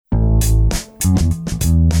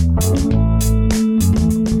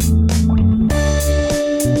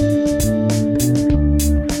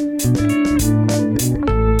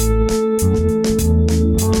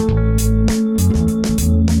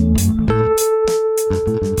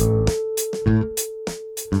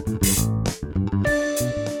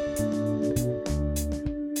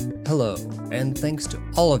thanks to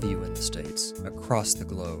all of you in the States, across the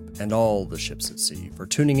globe, and all the ships at sea for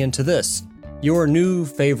tuning into this, your new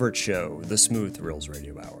favorite show, the Smooth Thrills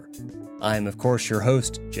Radio Hour. I am, of course, your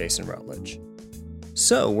host, Jason Rutledge.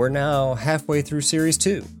 So, we're now halfway through Series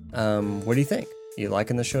 2. What do you think? You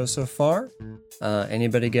liking the show so far?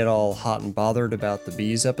 Anybody get all hot and bothered about the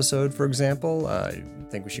bees episode, for example?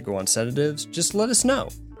 Think we should go on sedatives? Just let us know.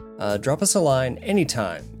 Drop us a line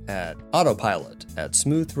anytime at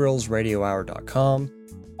autopilot@smoochthrillsradiohour.com,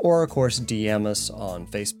 or of course DM us on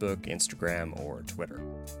Facebook, Instagram, or Twitter.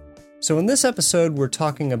 So in this episode, we're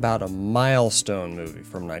talking about a milestone movie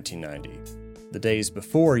from 1990, the days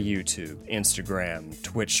before YouTube, Instagram,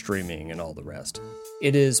 Twitch streaming, and all the rest.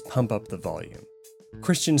 It is Pump Up the Volume.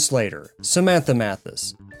 Christian Slater, Samantha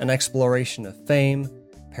Mathis, an exploration of fame,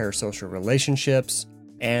 parasocial relationships,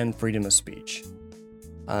 and freedom of speech.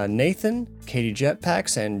 Nathan, Katie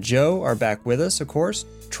Jetpacks, and Joe are back with us, of course,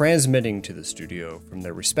 transmitting to the studio from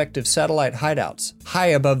their respective satellite hideouts high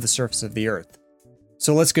above the surface of the Earth.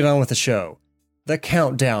 So let's get on with the show. The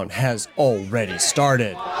countdown has already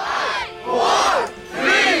started. 1,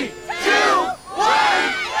 3, 2,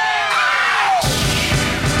 1.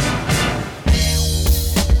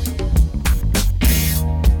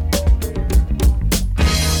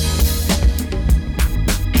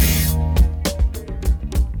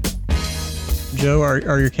 Joe,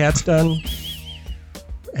 are your cats done?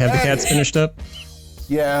 Have the cats finished up?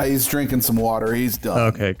 Yeah, he's drinking some water. He's done.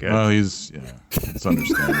 Okay, good. Well, it's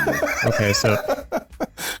understandable. Okay, so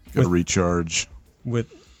Gotta recharge. with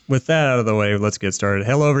that out of the way, let's get started.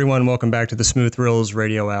 Hello, everyone. Welcome back to the Smooth Thrills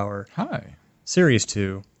Radio Hour. Hi. Series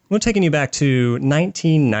 2. We're taking you back to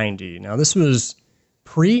 1990. Now, this was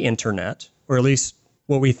pre-internet, or at least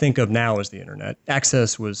what we think of now as the internet.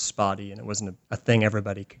 Access was spotty, and it wasn't a thing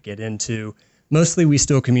everybody could get into. Mostly, we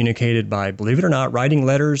still communicated by, believe it or not, writing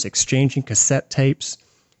letters, exchanging cassette tapes,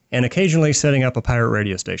 and occasionally setting up a pirate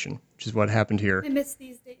radio station, which is what happened here I miss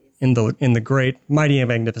these days. in the great, mighty, and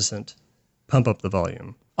magnificent Pump Up the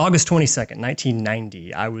Volume. August 22nd,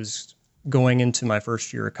 1990, I was going into my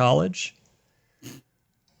first year of college.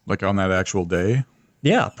 Like on that actual day?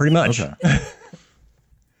 Yeah, pretty much. Okay.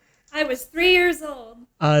 I was 3 years old.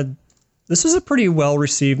 This was a pretty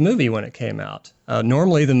well-received movie when it came out.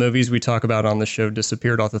 Normally, the movies we talk about on the show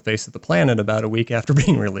disappeared off the face of the planet about a week after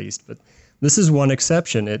being released, but this is one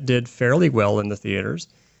exception. It did fairly well in the theaters.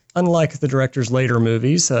 Unlike the director's later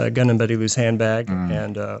movies, Gun and Betty Lou's Handbag,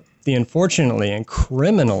 and the unfortunately and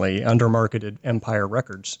criminally undermarketed Empire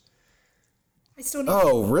Records. I still need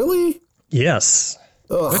Oh, really? Yes.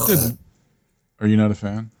 Ugh. Are you not a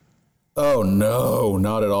fan? Oh, no,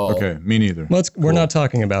 not at all. Okay, me neither. Well, we're not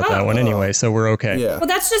talking about that one anyway, so we're okay. Yeah. Well,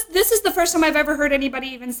 this is the first time I've ever heard anybody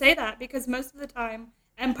even say that, because most of the time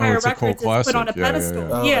Empire it's a cult Records is put on a classic. Yeah,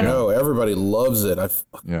 pedestal. Oh, Yeah. no, everybody loves it.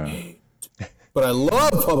 Yeah. But I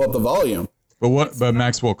love Pump Up the Volume. But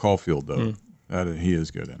Maxwell Caulfield, though, he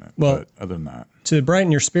is good in it. Well- but other than that. To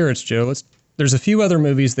brighten your spirits, Joe, there's a few other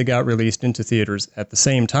movies that got released into theaters at the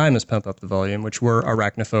same time as Pump Up the Volume, which were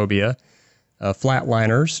Arachnophobia,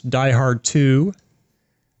 Flatliners, Die Hard 2,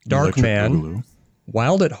 Dark Electric Man, Boogaloo.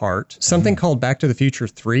 Wild at Heart, something called Back to the Future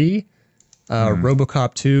 3,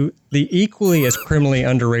 RoboCop 2, the equally as criminally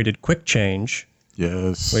underrated Quick Change,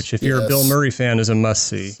 Yes. which if you're a Bill Murray fan is a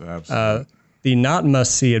must-see. Absolutely. The not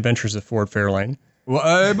must-see Adventures of Ford Fairlane,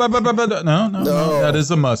 Well, no. That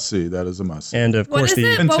is a must-see. That is a must-see. and of What course is the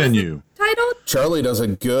it? What was Continue. it titled? Charlie does a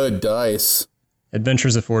good dice.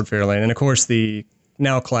 Adventures of Ford Fairlane, and of course the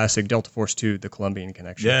now classic Delta Force 2, The Colombian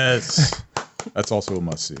Connection. Yes. That's also a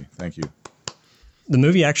must-see. Thank you. The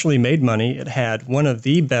movie actually made money. It had one of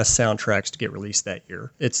the best soundtracks to get released that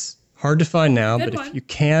year. It's hard to find now, Good but one. if you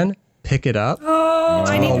can, pick it up. Oh,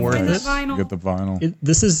 I need all to worth find that it. vinyl. Get the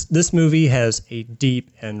vinyl. This movie has a deep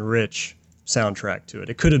and rich soundtrack to it.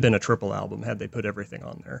 It could have been a triple album had they put everything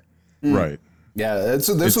on there. Right. Yeah,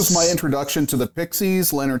 this was my introduction to the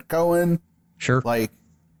Pixies, Leonard Cohen. Sure.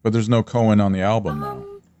 But there's no Cohen on the album, though.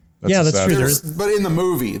 Yeah, a that's sad true. part. There's- But in the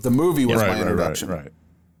movie was my introduction. Right.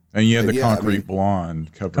 And you had the Yeah, I Concrete mean-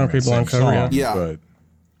 Blonde cover. Concrete Blonde cover, yeah. Yeah. But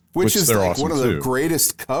Which is they're like awesome one of the too.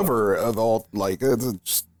 greatest cover of all. Like, it's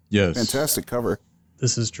just yes. fantastic cover.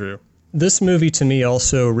 This is true. This movie to me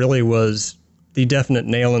also really was the definite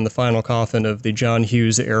nail in the final coffin of the John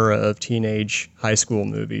Hughes era of teenage high school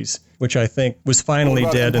movies, which I think was finally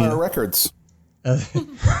What about dead. Empire Records.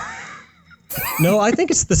 No, I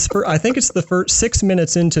think it's the first 6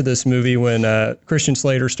 minutes into this movie when Christian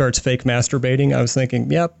Slater starts fake masturbating. I was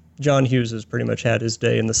thinking, yep, John Hughes has pretty much had his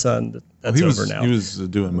day in the sun. That's over now. He was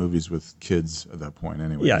doing movies with kids at that point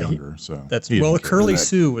anyway, younger. Curly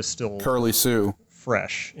Sue was still Curly Sue.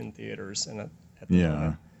 fresh in theaters, and at the Yeah.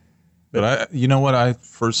 moment. But you know what? I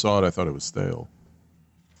first saw it, I thought it was stale.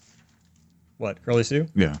 What, Curly Sue?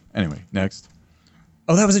 Yeah. Anyway, next.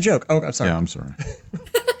 Oh, that was a joke. Oh, I'm sorry. Yeah, I'm sorry.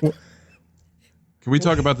 Can we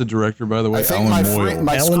talk about the director, by the way? I think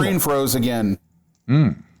my Alan screen Moyle. froze again.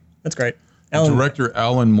 That's great. Director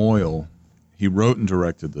Alan Moyle, he wrote and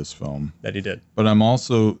directed this film. That he did. But I'm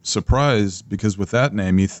also surprised because with that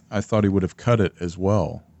name, I thought he would have cut it as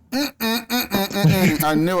well.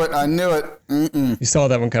 I knew it. Mm-mm. You saw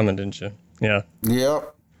that one coming, didn't you? Yeah.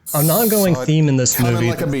 Yep. An ongoing theme in this Coming movie,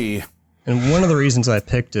 like a bee. and one of the reasons I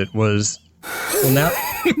picked it was, well,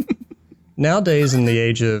 nowadays in the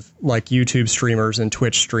age of like YouTube streamers and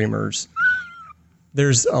Twitch streamers,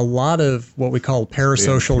 there's a lot of what we call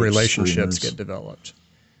parasocial Twitch relationships streamers. get developed,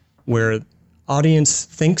 where audience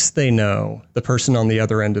thinks they know the person on the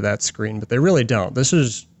other end of that screen, but they really don't. This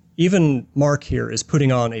is, even Mark here is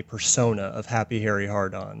putting on a persona of Happy Harry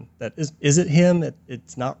Hardon. That is it him?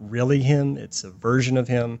 It's not really him. It's a version of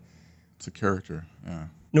him. It's a character, yeah.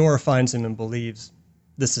 Nora finds him and believes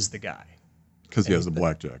this is the guy. Because he has a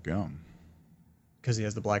blackjack gown. Because he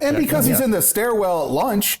has the black And jacket because on, he's yeah. in the stairwell at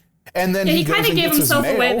lunch, and then Yeah, he goes kind of and gave gets his himself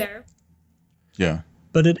away mail. there. Yeah.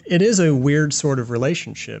 But it is a weird sort of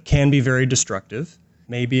relationship. Can be very destructive.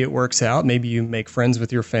 Maybe it works out. Maybe you make friends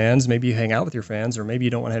with your fans. Maybe you hang out with your fans, or maybe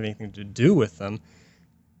you don't want to have anything to do with them.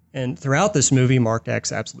 And throughout this movie, Mark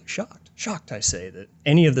acts absolutely shocked. Shocked, I say, that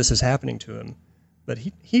any of this is happening to him. But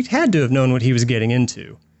he had to have known what he was getting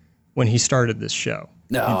into when he started this show.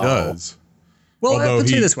 No. He does. Well, Although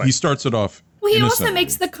let's say it this way. he starts it off Well, he also innocently.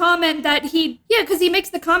 makes the comment that because he makes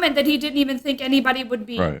the comment that he didn't even think anybody would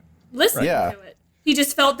be Right. listening Yeah. to it. He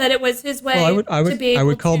just felt that it was his way Well, I would to be able I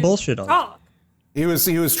would call to bullshit on it. talk. He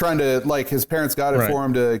was trying to, like, his parents got it Right. for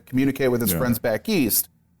him to communicate with his Yeah. friends back east,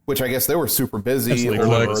 which I guess they were super busy. Absolutely. or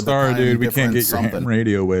They're like, the sorry, time dude, we can't difference, get your ham something.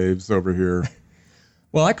 radio waves over here.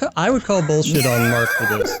 Well, I would call bullshit on Mark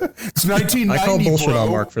for this. It's 1990, I call bullshit bro. on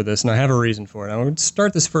Mark for this, and I have a reason for it. I would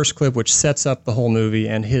start this first clip, which sets up the whole movie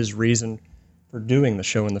and his reason for doing the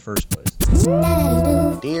show in the first place.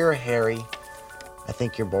 Dear Harry, I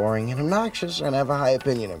think you're boring and obnoxious and have a high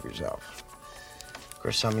opinion of yourself. Of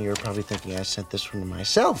course, some of you are probably thinking I sent this one to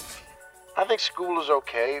myself. I think school is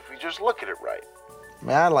okay if you just look at it right. I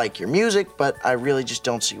mean, I like your music, but I really just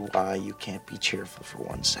don't see why you can't be cheerful for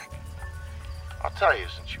 1 second. I'll tell you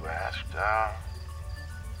since you asked. I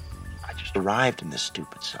just arrived in this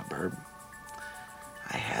stupid suburb.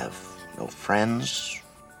 I have no friends,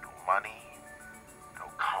 no money, no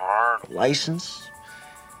car, no license.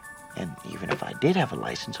 And even if I did have a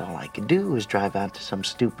license, all I could do is drive out to some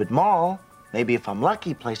stupid mall. Maybe if I'm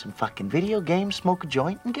lucky, play some fucking video games, smoke a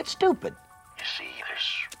joint, and get stupid. You see,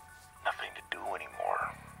 there's nothing to do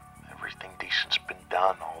anymore. Everything decent's been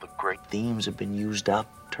done. All the great themes have been used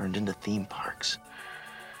up, turned into theme parks.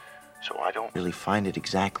 So I don't really find it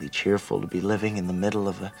exactly cheerful to be living in the middle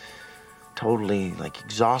of a totally,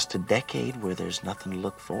 exhausted decade where there's nothing to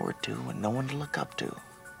look forward to and no one to look up to.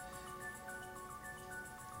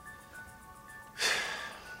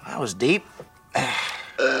 That was deep.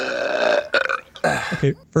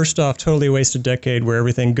 Okay, first off, totally wasted decade where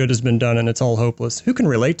everything good has been done and it's all hopeless. Who can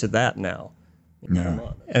relate to that now? Yeah.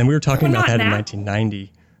 And we were talking Well, about that not in now.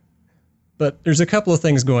 1990. But there's a couple of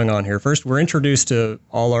things going on here. First, we're introduced to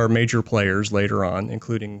all our major players later on,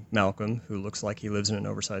 including Malcolm, who looks like he lives in an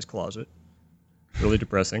oversized closet. Really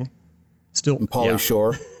depressing. Still, Pauly yeah.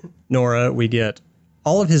 Shore. Nora, we get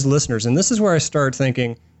all of his listeners. And this is where I started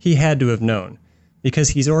thinking he had to have known, because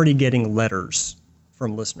he's already getting letters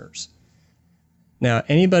from listeners. Now,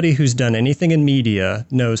 anybody who's done anything in media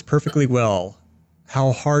knows perfectly well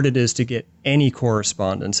how hard it is to get any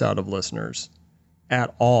correspondence out of listeners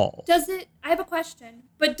at all. I have a question,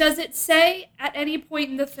 but does it say at any point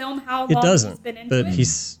in the film how long It he's doesn't, been into but it?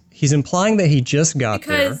 he's implying that he just got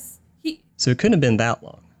there, Because so it couldn't have been that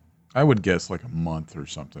long. I would guess like a month or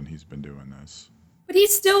something he's been doing this. But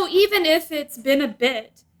he's still, even if it's been a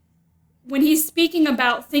bit, when he's speaking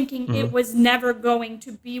about thinking Mm-hmm. it was never going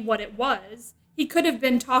to be what it was, he could have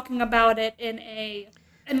been talking about it in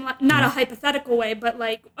not Mm-hmm. a hypothetical way, but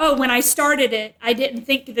like, oh, when I started it, I didn't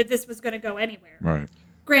think that this was going to go anywhere. Right.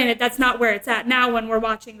 Granted, that's not where it's at now when we're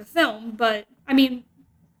watching the film, but I mean,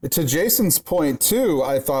 To Jason's point, too,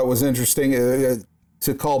 I thought was interesting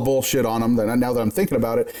to call bullshit on him. Now that I'm thinking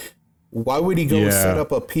about it, why would he go and Yeah. set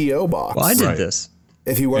up a P.O. box Well, I did Right. this.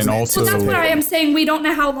 if he wasn't And also- so that's why I am saying we don't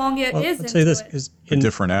know how long it Well, is. let's say this, into it. because A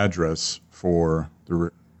different address for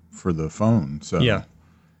the phone. So yeah,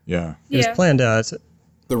 yeah. it was Yeah. planned out.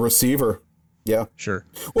 the receiver? Yeah. Sure.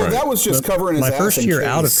 Well, that was just covering his My ass first in year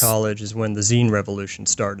out of case. college is when the zine revolution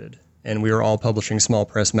started, and we were all publishing small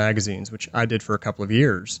press magazines, which I did for a couple of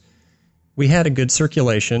years. We had a good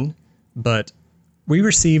circulation, but we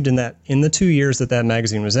received in the 2 years that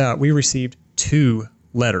magazine was out, we received 2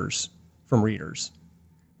 letters from readers.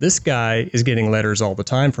 This guy is getting letters all the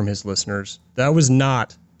time from his listeners. That was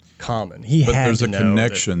not common. But there's a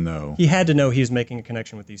connection, though. He had to know he was making a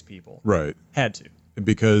connection with these people. Right. Had to.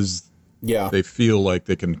 Because they feel like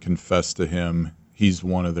they can confess to him he's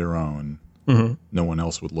one of their own. Mm-hmm. No one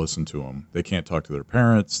else would listen to him. They can't talk to their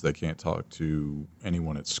parents. They can't talk to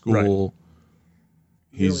anyone at school.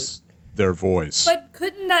 Right. He's their voice. But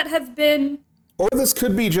couldn't that have been... Or this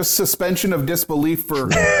could be just suspension of disbelief for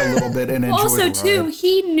a little bit and enjoy Also, the too, ride.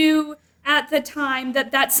 he knew at the time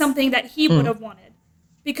that that's something that he would have wanted.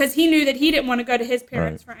 Because he knew that he didn't want to go to his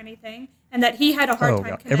parents for anything, and that he had a hard time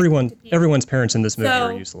connecting to people. Everyone's parents in this movie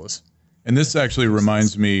are useless. And this actually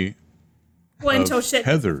reminds me until of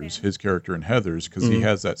Heathers, his character in Heathers, because he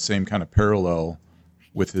has that same kind of parallel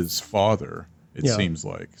with his father, it seems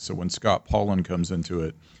like. So when Scott Paullin comes into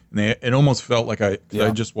it, and it almost felt like I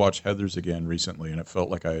just watched Heathers again recently, and it felt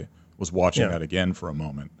like I was watching that again for a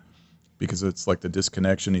moment. Because it's like the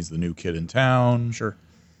disconnection. He's the new kid in town. Sure.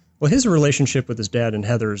 Well, his relationship with his dad in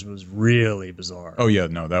Heathers was really bizarre. Oh yeah,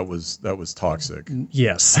 no, that was toxic.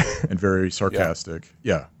 Yes. And very sarcastic.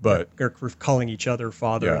 Yeah, but we're calling each other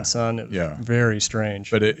father and son. It was very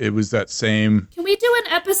strange. But it was that same. Can we do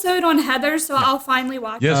an episode on Heathers so I'll finally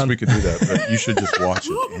watch it? Yes, we could do that, but you should just watch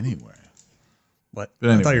it anyway. What?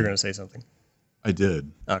 Anyway, I thought you were going to say something. I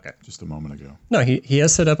did. Okay. Just a moment ago. No, he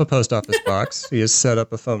has set up a post office box. He has set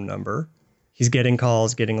up a phone number. He's getting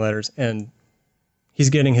calls, getting letters, and he's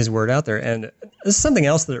getting his word out there. And this is something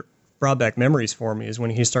else that brought back memories for me is when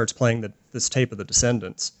he starts playing this tape of The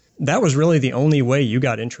Descendants. That was really the only way you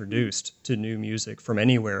got introduced to new music from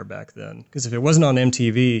anywhere back then. Because if it wasn't on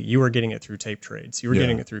MTV, you were getting it through tape trades. You were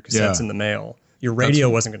getting it through cassettes in the mail. Your radio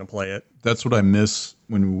wasn't going to play it. That's what I miss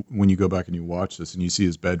when you go back and you watch this and you see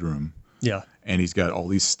his bedroom. Yeah. And he's got all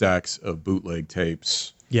these stacks of bootleg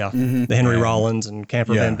tapes. Yeah. Mm-hmm. The Henry Rollins and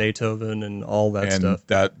Camper Van Beethoven and all that stuff.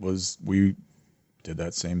 And we did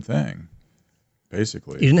that same thing,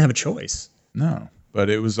 basically. You didn't have a choice. No. But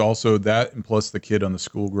it was also that, and plus the kid on the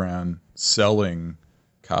school ground selling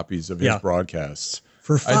copies of his broadcasts.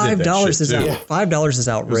 For $5 is $5 is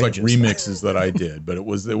outrageous. It was like remixes that I did, but it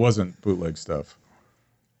wasn't bootleg stuff.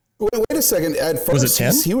 Wait a second. At first, was it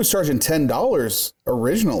 10? He was charging $10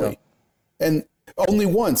 originally, and only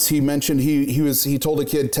once he mentioned he told a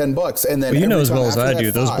kid $10, and then you know as well as I that,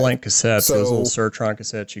 do, those $5. blank cassettes, those little Sertron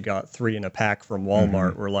cassettes you got 3 in a pack from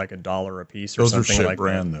Walmart were like $1 a piece or those something are shit like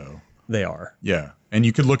brand, that. Though. They are. Yeah. And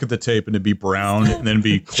you could look at the tape and it'd be brown and then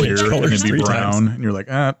be clear and it'd be brown. And you're like,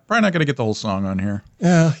 probably not going to get the whole song on here.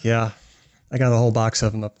 Yeah. I got a whole box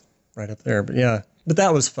of them right up there. But yeah, but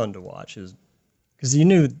that was fun to watch because you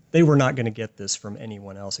knew they were not going to get this from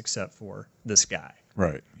anyone else except for this guy.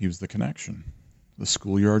 Right. He was the connection, the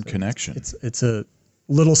schoolyard connection. It's a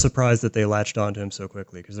little surprise that they latched onto him so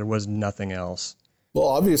quickly because there was nothing else. Well,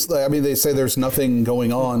 obviously, I mean, they say there's nothing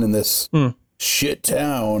going on in this shit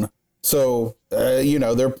town. So,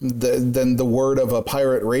 then the word of a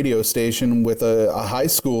pirate radio station with a high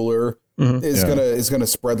schooler is gonna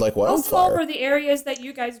spread like wildfire. How small were the areas that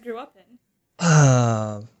you guys grew up in?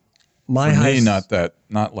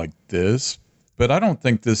 Not like this, but I don't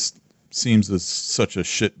think this seems as such a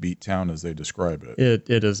shit beat town as they describe it.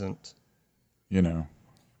 It isn't. You know.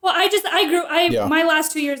 Well, my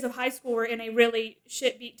last 2 years of high school were in a really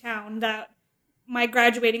shit beat town that. My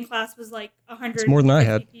graduating class was like 100 more than I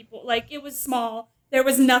had. People. Like, it was small. There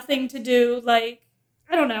was nothing to do. Like,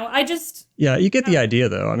 I don't know. Yeah, you get the idea,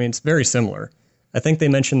 though. I mean, it's very similar. I think they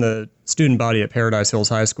mentioned the student body at Paradise Hills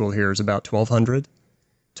High School here is about 1,200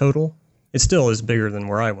 total. It still is bigger than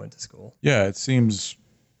where I went to school. Yeah, it seems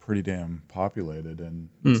pretty damn populated, and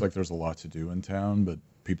it's like there's a lot to do in town, but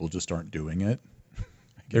people just aren't doing it.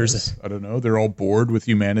 I don't know. They're all bored with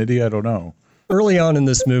humanity. I don't know. Early on in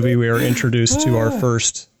this movie, we are introduced to our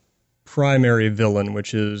first primary villain,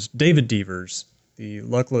 which is David Devers, the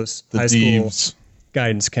luckless high school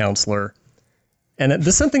guidance counselor. And this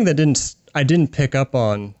is something that I didn't pick up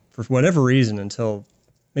on for whatever reason until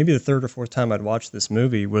maybe the third or fourth time I'd watched this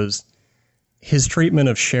movie was his treatment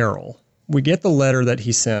of Cheryl. We get the letter that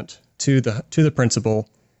he sent to the principal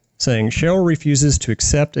saying Cheryl refuses to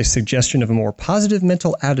accept a suggestion of a more positive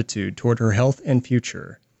mental attitude toward her health and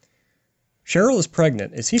future. Cheryl is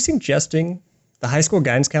pregnant. Is he suggesting, the high school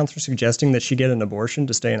guidance counselor suggesting that she get an abortion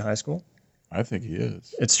to stay in high school? I think he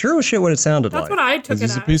is. It's sure as shit what it sounded That's like. what I took it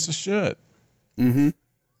as. He's a piece of shit. Mm-hmm.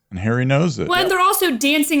 And Harry knows it. Well, and they're also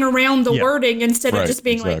dancing around the wording instead of just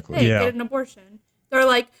being like, hey, get an abortion. They're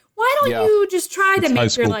like, Why don't you just try to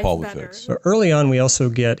make your life politics. better? So early on, we also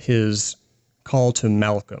get his call to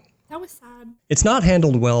Malcolm. That was sad. It's not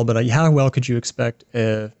handled well, but how well could you expect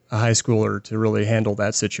a high schooler to really handle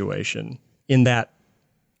that situation in that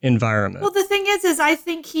environment? Well, the thing is I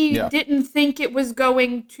think he didn't think it was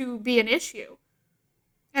going to be an issue.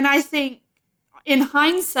 And I think in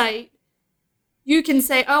hindsight, you can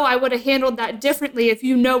say, oh, I would have handled that differently if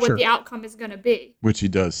you know what the outcome is going to be. Which he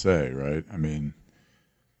does say, right? I mean,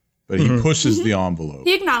 but he pushes the envelope.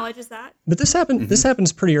 He acknowledges that. But this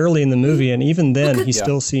happens pretty early in the movie, and even then, he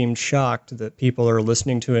still seemed shocked that people are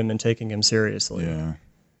listening to him and taking him seriously. Yeah.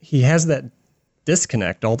 He has that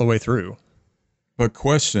disconnect all the way through. But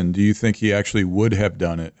question, do you think he actually would have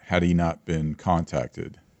done it had he not been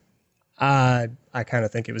contacted? I kind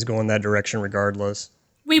of think it was going that direction regardless.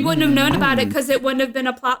 We wouldn't have known about it because it wouldn't have been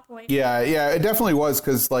a plot point. Yeah, it definitely was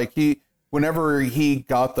because like whenever he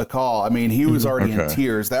got the call, I mean, he was already in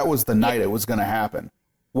tears. That was the night it was going to happen.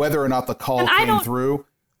 Whether or not the call came through,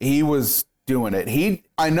 he was doing it.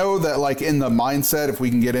 I know that like in the mindset, if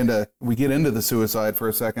we get into the suicide for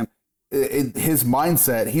a second, his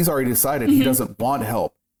mindset, he's already decided he doesn't want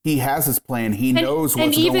help. He has his plan. He knows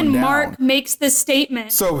what's going down. And even Mark makes this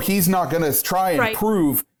statement. So he's not going to try and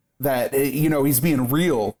prove that, he's being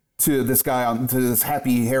real to this guy, to this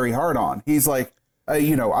happy Harry Hard-On. He's like, I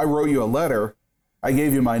wrote you a letter. I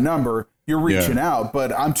gave you my number. You're reaching out,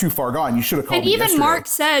 but I'm too far gone. You should have called me yesterday. And even Mark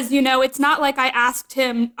says, it's not like I asked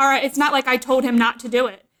him, or it's not like I told him not to do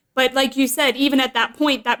it. But like you said, even at that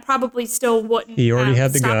point, that probably still wouldn't. He already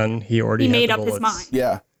had the gun. He already had the bullets. He made up his mind.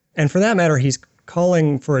 Yeah. And for that matter, he's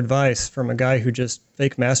calling for advice from a guy who just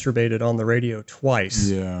fake masturbated on the radio twice.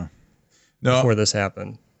 Yeah. Before this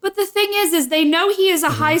happened. But the thing is they know he is a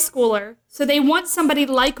high schooler, so they want somebody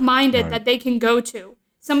like-minded that they can go to.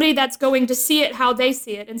 Somebody that's going to see it how they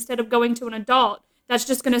see it, instead of going to an adult that's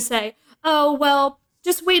just going to say, oh, well,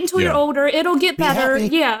 just wait until you're older. It'll get better.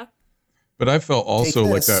 Yeah. But I felt also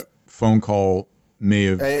like that phone call may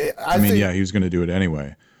have, he was going to do it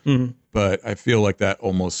anyway. Mm-hmm. But I feel like that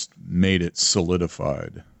almost made it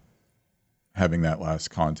solidified, having that last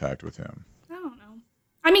contact with him. I don't know.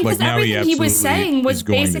 I mean, because everything he was saying was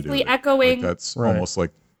basically echoing. Like that's almost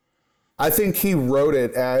like. I think he wrote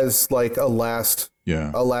it as like a last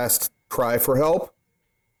cry for help.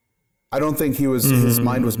 I don't think his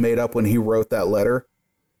mind was made up when he wrote that letter.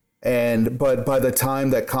 But by the time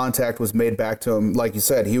that contact was made back to him, like you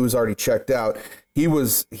said, he was already checked out. He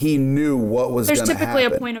knew what was going to happen. There's typically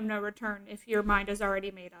a point of no return if your mind is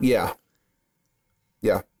already made up. Yeah.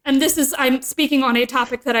 Yeah. And I'm speaking on a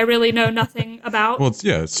topic that I really know nothing about. Well,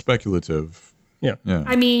 it's speculative. Yeah.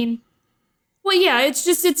 I mean,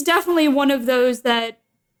 it's definitely one of those that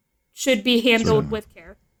should be handled with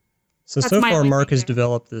care. So far, Mark has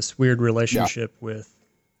developed this weird relationship with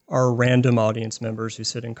our random audience members who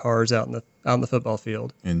sit in cars out in the football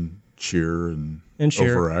field and cheer and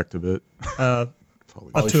overact a bit.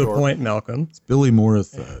 Up to a point, Malcolm. It's Billy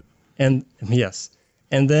Morris that. And yes,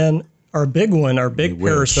 and then our big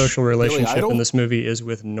parasocial relationship in this movie is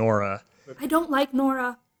with Nora. I don't like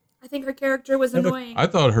Nora. I think her character was annoying. I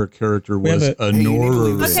thought her character was a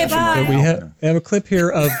Nora. Okay, bye. We have a clip here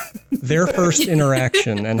of their first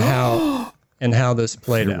interaction and how this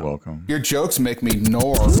played out. You're welcome. Your jokes make me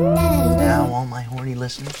Nora. Now, all my horny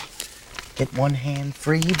listeners, get one hand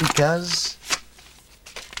free because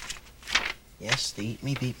yes, the Eat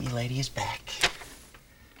Me Beat Me lady is back.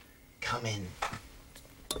 Come in.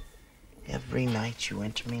 Every night you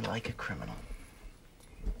enter me like a criminal.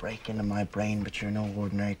 You break into my brain, but you're no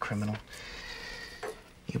ordinary criminal.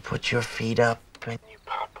 You put your feet up and you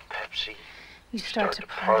pop a Pepsi. You start to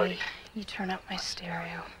party. You turn up my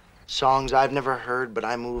stereo. Songs I've never heard, but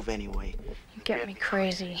I move anyway. You get me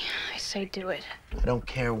crazy. I say do it. I don't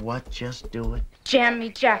care what, just do it. Jam me,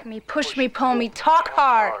 jack me, push me, pull me, talk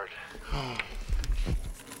hard.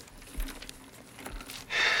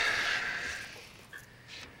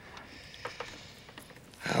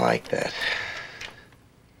 I like that.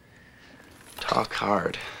 Talk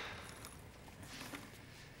hard.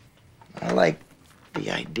 I like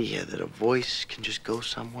the idea that a voice can just go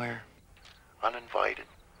somewhere uninvited.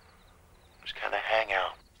 Just kind of hang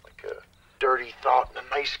out. Like a dirty thought in a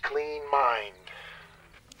nice, clean mind.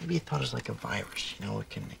 Maybe a thought is like a virus, it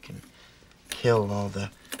can kill all the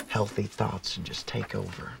healthy thoughts and just take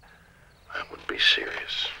over. That would be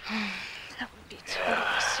serious. That would be totally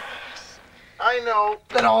serious. I know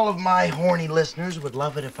that all of my horny listeners would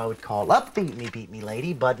love it if I would call up the Eat Me Beat Me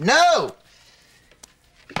lady, but no!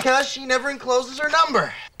 Because she never encloses her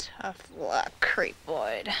number. Tough luck,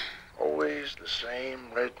 creepoid. Always the same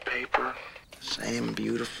red paper, same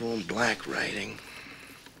beautiful black writing.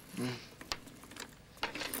 She's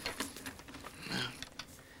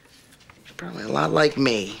probably a lot like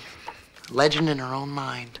me. Legend in her own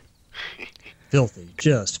mind. Filthy,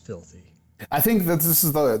 just filthy. I think that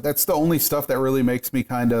that's the only stuff that really makes me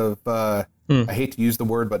kind of, I hate to use the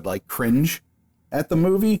word, but like cringe at the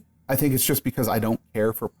movie. I think it's just because I don't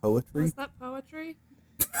care for poetry. Is that poetry?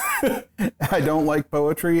 I don't like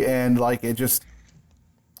poetry, and like it's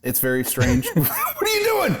very strange. What are you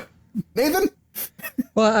doing, Nathan?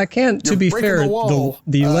 Well, I can't. To be fair,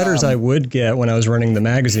 the letters I would get when I was running the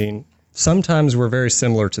magazine sometimes were very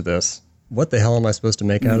similar to this. What the hell am I supposed to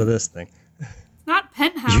make out of this thing? Not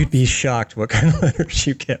Penthouse. You'd be shocked what kind of letters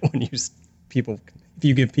you get when if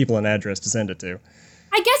you give people an address to send it to.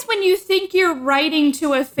 I guess when you think you're writing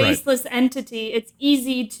to a faceless entity, it's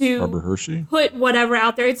easy to put whatever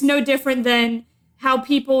out there. It's no different than how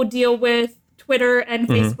people deal with Twitter and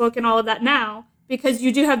Facebook and all of that now, because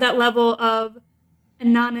you do have that level of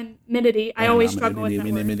anonymity. I always struggle with that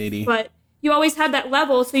word. But you always have that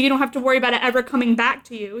level, so you don't have to worry about it ever coming back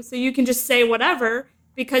to you. So you can just say whatever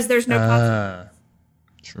because there's no consequence.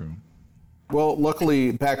 True. Well,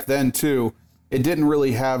 luckily back then too, it didn't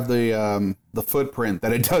really have the footprint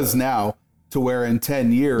that it does now, to where in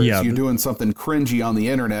 10 years you're doing something cringy on the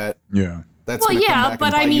internet. Yeah. That's gonna come back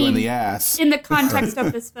and bite you in the ass. In the context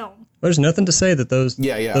of this film. There's nothing to say that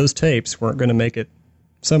those tapes weren't going to make it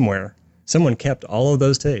somewhere. Someone kept all of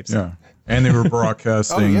those tapes. Yeah. And they were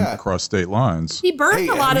broadcasting across state lines. He burned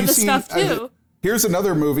a lot of the stuff too. Here's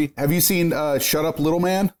another movie. Have you seen Shut Up Little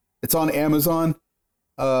Man? It's on Amazon.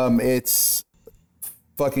 It's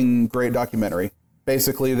fucking great documentary.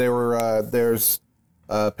 Basically, there's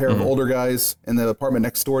a pair of older guys in the apartment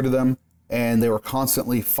next door to them, and they were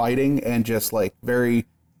constantly fighting and just like very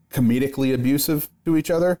comedically abusive to each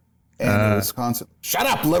other. And it was constant, shut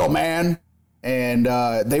up, little man. And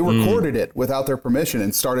they recorded it without their permission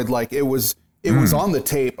and started like it was on the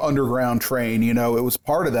tape Underground Train, it was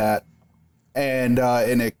part of that. And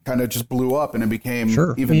it kind of just blew up, and it became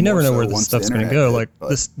even you never more know so where this stuff's going to go. Like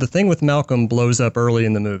the thing with Malcolm blows up early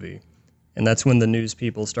in the movie, and that's when the news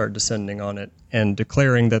people start descending on it and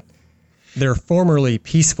declaring that their formerly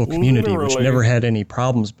peaceful community, which never had any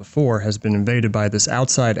problems before, has been invaded by this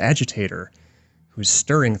outside agitator who's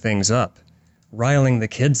stirring things up, riling the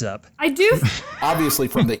kids up. I do obviously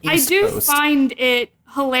from the East Coast. Find it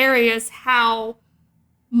hilarious how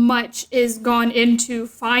much is gone into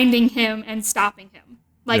finding him and stopping him,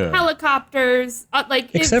 like helicopters,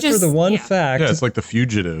 except for the one fact. Yeah, it's like The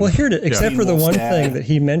Fugitive. Well, except for the one thing that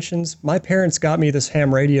he mentions, my parents got me this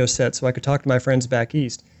ham radio set so I could talk to my friends back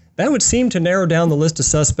east. That would seem to narrow down the list of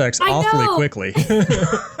suspects awfully quickly.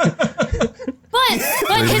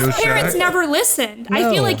 But his parents never listened. No. I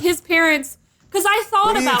feel like his parents. Because I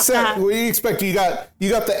thought about that. What do you expect? You got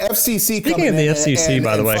the FCC coming in. Speaking of the FCC,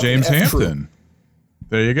 by the way. James Hampton.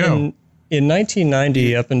 There you go. In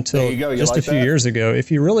 1990, up until just a few years ago,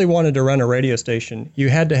 if you really wanted to run a radio station, you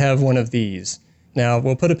had to have one of these. Now,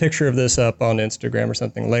 we'll put a picture of this up on Instagram or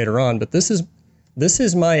something later on, but this is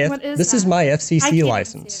my FCC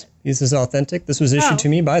license. This is authentic. This was issued to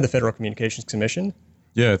me by the Federal Communications Commission.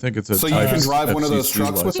 Yeah, I think it's a So you can drive one of those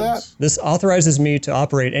trucks with that? This authorizes me to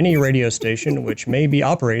operate any radio station which may be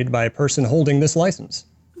operated by a person holding this license.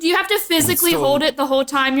 Do you have to physically hold it the whole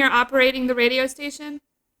time you're operating the radio station?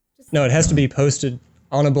 No, it has to be posted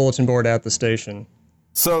on a bulletin board at the station.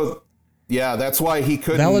 So, yeah, that's why he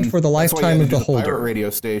couldn't. Valid for the lifetime of the holder. Radio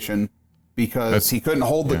station, because he couldn't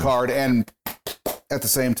hold the card and at the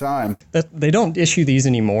same time. They don't issue these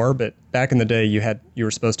anymore, but back in the day, you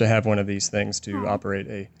were supposed to have one of these things to operate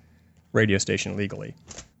a radio station legally.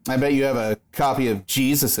 I bet you have a copy of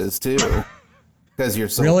Jesus's too, because you're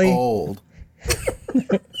so old.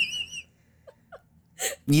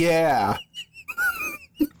 Yeah.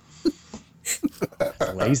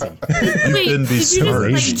 Lazy. Wait, did you just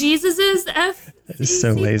like Jesus's F? That is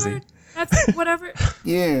so lazy. F whatever.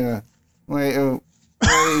 Yeah. Wait, you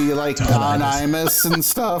like Don Imus and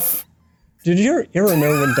stuff? Did you ever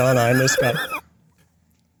know when Don Imus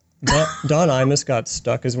got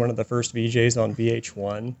stuck as one of the first VJs on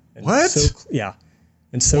VH1? And what?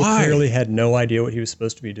 And clearly had no idea what he was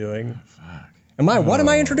supposed to be doing. What am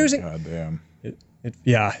I introducing? God damn.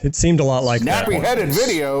 It seemed a lot like that. Nappy-headed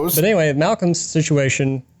videos. But anyway, Malcolm's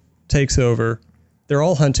situation takes over. They're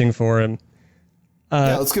all hunting for him.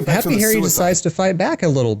 Let's get back Happy to the Harry suicide. decides to fight back a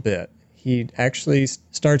little bit. He actually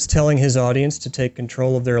starts telling his audience to take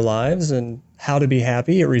control of their lives and how to be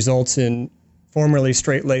happy. It results in formerly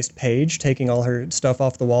straight-laced Paige taking all her stuff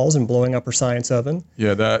off the walls and blowing up her science oven.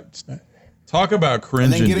 Yeah, that Talk about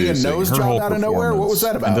cringe and then getting a inducing. nose Her job whole out of nowhere. What was that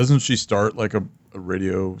performance. about? And doesn't she start like a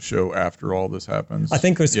radio show after all this happens? I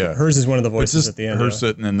think hers is one of the voices at the end. Her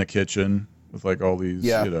sitting in the kitchen with like all these,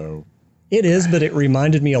 you know. It is, but it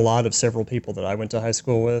reminded me a lot of several people that I went to high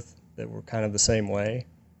school with that were kind of the same way.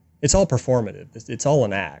 It's all performative. It's all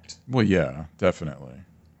an act. Well, yeah, definitely.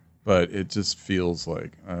 But it just feels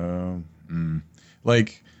like,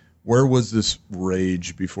 like, where was this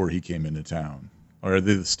rage before he came into town? Or are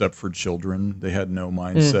they the Stepford children? They had no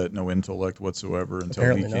mindset, no intellect whatsoever until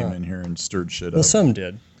Apparently he came not. in here and stirred shit Well, up. some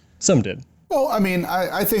did. Some did. Well, I mean,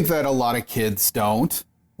 I think that a lot of kids don't.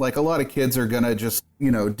 Like, a lot of kids are going to just,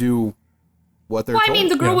 do what they're told. I mean,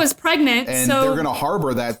 the girl was pregnant, and so they're going to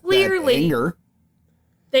harbor that anger.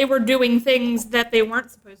 They were doing things that they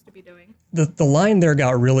weren't supposed to be doing. The line there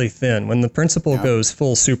got really thin when the principal goes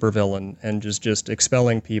full supervillain and just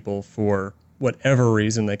expelling people for whatever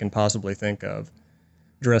reason they can possibly think of.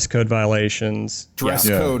 Dress code violations. Dress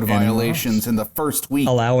code violations in the first week.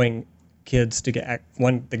 Allowing kids to get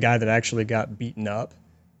the guy that actually got beaten up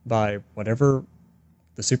by whatever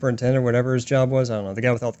the superintendent or whatever his job was. I don't know. The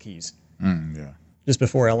guy with all the keys. Just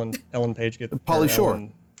before Ellen Page gets Pauly Shore.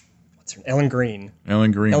 Ellen Green.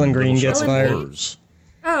 Ellen Green gets fired.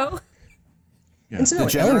 Oh. Yeah.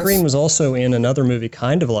 Incidentally, Ellen Green was also in another movie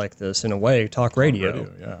kind of like this, in a way, Talk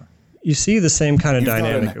Radio. You see the same kind of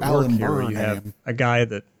dynamic at work here, where you have a guy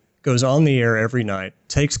that goes on the air every night,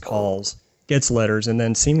 takes calls, gets letters, and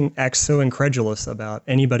then acts so incredulous about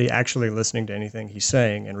anybody actually listening to anything he's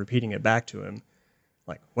saying and repeating it back to him.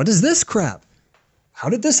 Like, what is this crap? How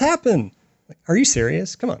did this happen? Like, are you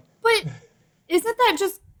serious? Come on. But isn't that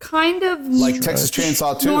just kind of like Texas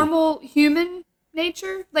Chainsaw 2? Normal human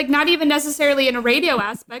nature? Like, not even necessarily in a radio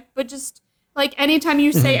aspect, but just like anytime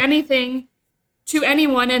you say anything to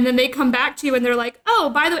anyone and then they come back to you and they're like, oh,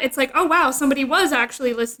 by the way, it's like, oh, wow, somebody was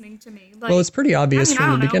actually listening to me. Like, well, it's pretty obvious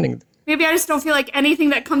from the beginning. Maybe I just don't feel like anything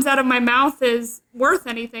that comes out of my mouth is worth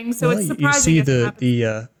anything, so it's surprising. You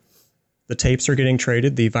see the tapes are getting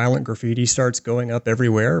traded. The violent graffiti starts going up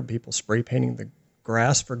everywhere. People spray painting the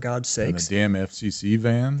grass, for God's sakes. And the damn FCC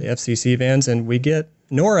van. The FCC vans. And we get,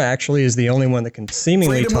 Nora actually is the only one that can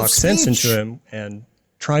seemingly Freedom of talk sense speech. into him and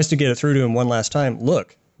tries to get it through to him one last time.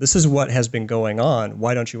 Look, this is what has been going on.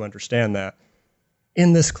 Why don't you understand that?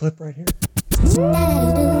 In this clip right here.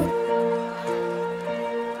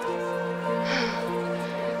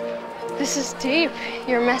 This is deep.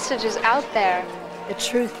 Your message is out there. The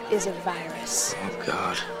truth is a virus. Oh,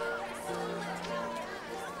 God.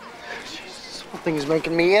 Jesus, this whole thing is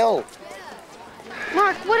making me ill.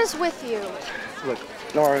 Mark, what is with you? Look,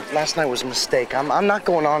 Nora, last night was a mistake. I'm not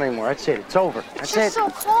going on anymore. That's it. It's over. That's You're it. so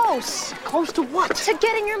close. Close to what? To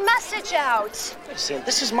getting your message out. Listen,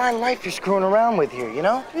 this is my life you're screwing around with here, you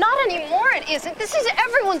know? Not anymore, it isn't. This is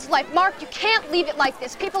everyone's life. Mark, you can't leave it like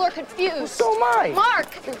this. People are confused. Well, so am I.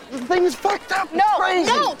 Mark! The thing is fucked up. No, It's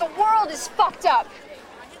crazy. no, the world is fucked up.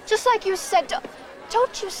 Just like you said,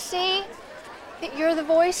 don't you see that you're the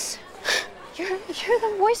voice? You're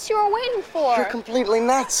the voice you were waiting for. You're completely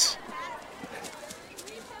nuts.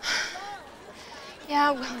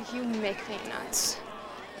 Yeah, well, you make me nuts.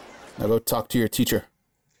 Now go talk to your teacher.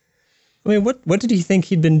 I mean, what did he think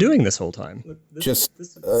he'd been doing this whole time? Just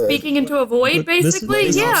Speaking into a void, basically?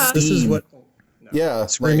 Yeah. This is what... Yeah.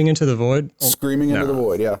 Screaming into the void? Screaming into the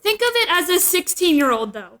void, yeah. Think of it as a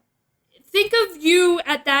 16-year-old, though. Think of you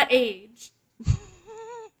at that age.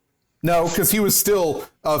 No, because he was still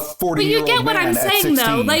a 40-year-old But you get what man I'm at saying, 16.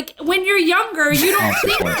 though. Like, when you're younger, you don't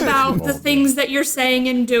think about the things that you're saying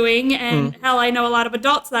and doing, and hell, I know a lot of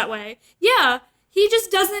adults that way. Yeah, he just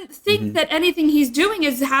doesn't think that anything he's doing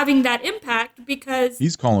is having that impact because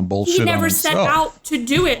he's calling bullshit he never on set himself. out to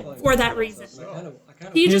do it for that reason.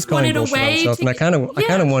 He is just calling wanted a bullshit on way himself, to... and I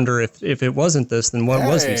kind of wonder if it wasn't this, then what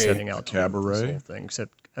was he setting out to do with this Cabaret? whole thing,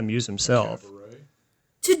 except amuse himself?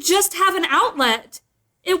 To just have an outlet.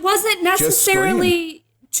 It wasn't necessarily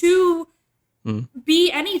to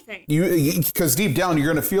be anything. Because deep down, you're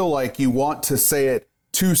going to feel like you want to say it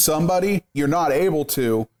to somebody. You're not able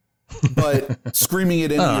to, but screaming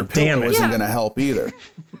it into your pillow isn't going to help either.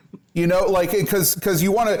 You know, like, because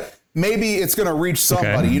you want to, maybe it's going to reach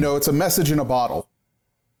somebody. You know, it's a message in a bottle.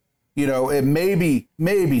 You know, it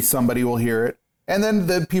maybe somebody will hear it. And then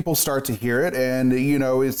the people start to hear it. And, you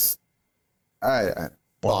know, it's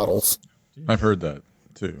bottles. I've heard that.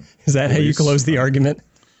 Too. Is that how you close the argument?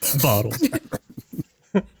 Bottles.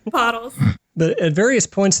 Bottles. But at various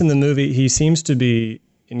points in the movie, he seems to be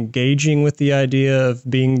engaging with the idea of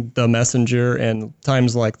being the messenger, and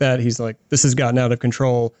times like that, he's like, this has gotten out of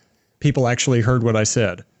control. People actually heard what I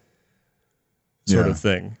said. Sort of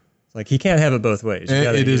thing. Like, he can't have it both ways.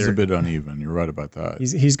 It is a bit uneven. You're right about that.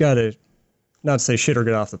 He's got to, not to say shit or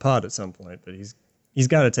get off the pot at some point, but he's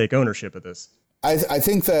got to take ownership of this. I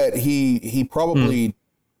think that he probably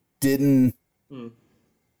didn't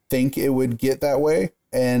think it would get that way,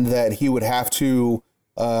 and that he would have to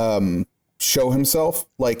show himself.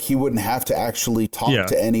 Like, he wouldn't have to actually talk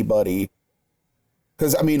to anybody.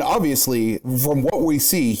 Because, I mean, obviously, from what we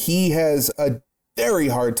see, he has a very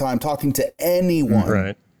hard time talking to anyone.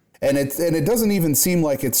 Right. And it doesn't even seem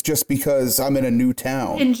like it's just because I'm in a new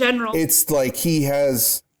town. In general. It's like he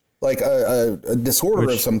has like a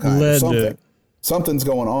disorder of some kind or something. Something's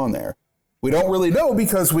going on there. We don't really know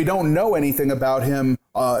because we don't know anything about him,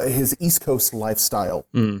 his East Coast lifestyle.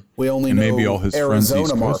 We only know maybe all his Arizona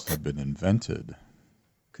friends East Mark Coast have been invented.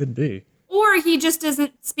 Could be. Or he just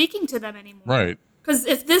isn't speaking to them anymore. Right. Because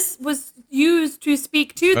if this was used to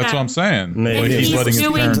speak to them... That's what I'm saying. Maybe. Like, he's letting his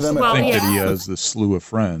parents think that he yeah. has this slew of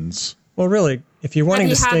friends. Well, really, if you're wanting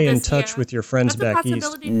to stay in this, touch with your friends That's a back east,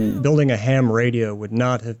 possibility, too. building a ham radio would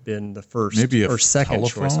not have been the first Maybe or second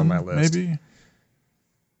telephone, choice on my list. Maybe?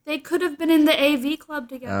 They could have been in the AV club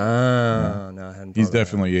together. No, I hadn't He's thought of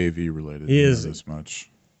definitely AV related. He is. This much.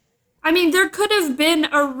 I mean, there could have been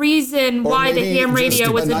a reason why the ham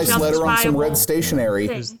radio was a nice letter on some red stationery.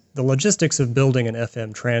 that. The logistics of building an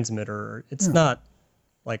FM transmitter, it's not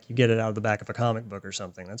like you get it out of the back of a comic book or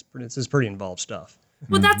something. It's pretty involved stuff.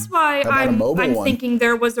 Well, that's why I'm one? thinking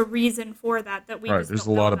there was a reason for that we Right, just there's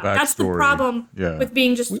don't a lot know of about. That's the backstory. problem with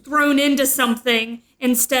being just thrown into something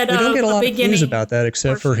instead We of don't get a lot of beginning. clues about that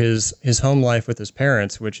except for his home life with his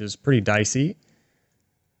parents, which is pretty dicey.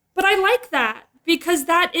 But I like that because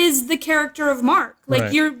that is the character of Mark.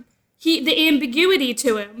 Like Right. the ambiguity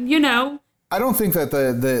to him, you know. I don't think that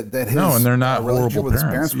that his No, and they're not relationship horrible with his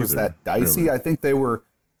parents parents was either, that dicey. really. I think they were.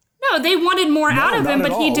 No, they wanted more out of not him, at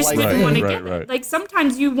but he all. just Like, didn't want to right, get right. it. Like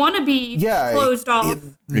sometimes you want to be closed off.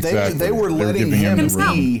 Exactly. They were They were letting giving him him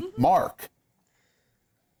the be Mark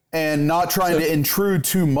and not trying to intrude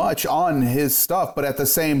too much on his stuff, but at the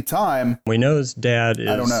same time, We know his dad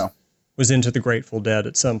I don't know. was into the Grateful Dead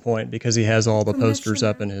at some point because he has all the posters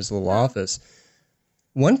up in his little office.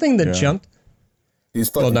 One thing that jumped... He's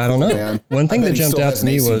fucking Well, I don't know. cool, man. One thing I bet that he jumped still out has to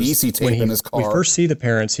me an was AC/DC tape when in his we car. first see the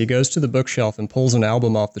parents, he goes to the bookshelf and pulls an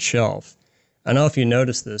album off the shelf. I don't know if you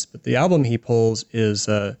noticed this, but the album he pulls is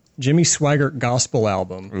Jimmy Swaggart Gospel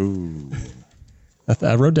Album. Ooh.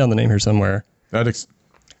 I wrote down the name here somewhere. That It's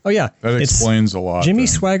explains a lot. Jimmy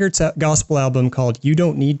then. Swaggart's gospel album called You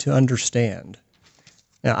Don't Need to Understand.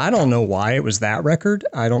 Now, I don't know why it was that record.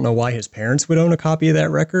 I don't know why his parents would own a copy of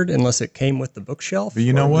that record unless it came with the bookshelf. But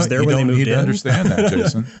you know or was what? there You when they don't moved need to in. understand that,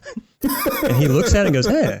 Jason. And he looks at it and goes,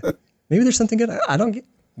 hey, maybe there's something good. I don't get,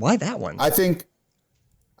 why that one? I think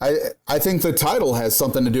the title has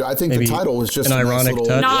something to do. I think Maybe the title is just an a nice ironic little,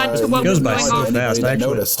 touch. Nod to what It goes was by going so on. fast. I actually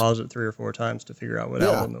noticed. paused it 3 or 4 times to figure out what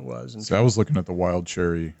album it was. And So I was looking at the Wild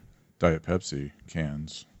Cherry Diet Pepsi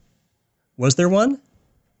cans. was there one?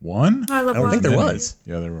 One? I love I don't think there Wild was.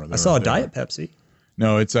 Yeah, there were. I saw a Diet Pepsi.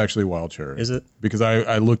 No, it's actually Wild Cherry. Is it? Because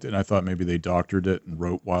I looked and I thought maybe they doctored it and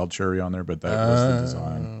wrote Wild Cherry on there, but that was the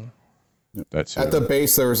design. That's at the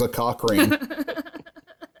base there's a cock ring.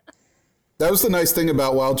 That was the nice thing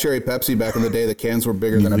about Wild Cherry Pepsi back in the day. The cans were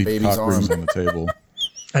bigger than a baby's arm. on the table.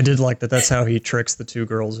 I did like that. That's how he tricks the 2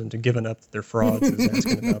 girls into giving up their frauds. Is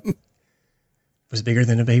asking about, was it bigger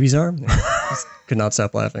than a baby's arm? Just could not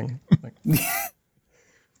stop laughing.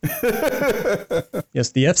 Yes,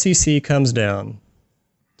 the FCC comes down,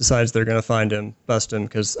 decides they're going to find him, bust him,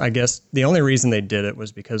 because I guess the only reason they did it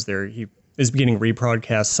was because he is getting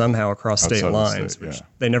rebroadcast somehow across Outside state of the lines, state, which yeah.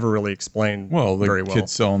 they never really explained Well, the very well. kid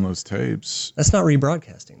selling those tapes. That's not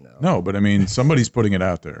rebroadcasting, though. No, but I mean, somebody's putting it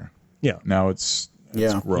out there. Yeah. Now it's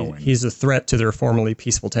growing. He's a threat to their formerly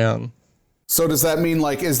peaceful town. So does that mean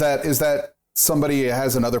like is that somebody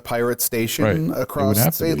has another pirate station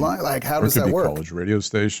across state line? Like how does it could that be work? College radio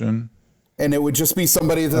station. And it would just be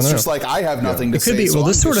somebody that's just like I have nothing to It could say. be. so Well,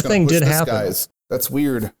 this I'm sort just of gonna thing push did this happen. guy's. That's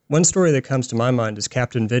weird. One story that comes to my mind is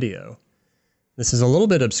Captain Video. This is a little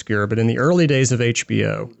bit obscure, but in the early days of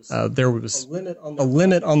HBO, there was a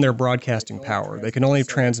limit on their broadcasting power. They can only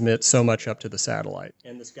transmit so much up to the satellite.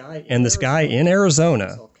 And this guy in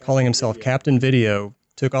Arizona, calling himself Captain Video,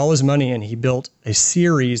 took all his money and he built a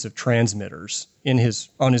series of transmitters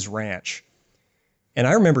on his ranch. And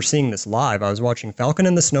I remember seeing this live. I was watching Falcon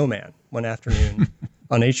and the Snowman one afternoon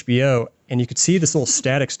on HBO, and you could see this little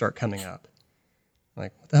static start coming up.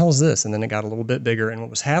 Like, what the hell is this? And then it got a little bit bigger. And what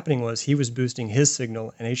was happening was he was boosting his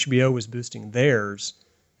signal and HBO was boosting theirs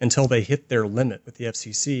until they hit their limit with the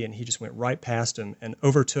FCC. And he just went right past him and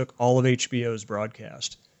overtook all of HBO's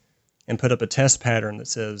broadcast. and put up a test pattern that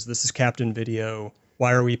says, this is Captain Video.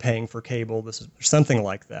 Why are we paying for cable? This is something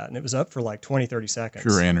like that. And it was up for like 20, 30 seconds.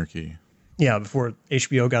 Pure anarchy. Yeah, before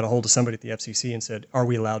HBO got a hold of somebody at the FCC and said, are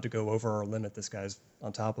we allowed to go over our limit? This guy's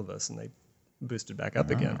on top of us. And they boosted back up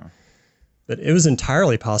again. But it was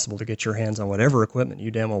entirely possible to get your hands on whatever equipment you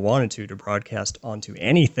damn well wanted to broadcast onto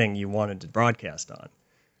anything you wanted to broadcast on.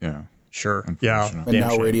 Yeah. Sure. Yeah. And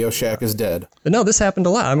now Radio Shack is dead. But no, this happened a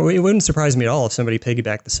lot. I mean, it wouldn't surprise me at all if somebody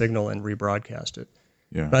piggybacked the signal and rebroadcast it.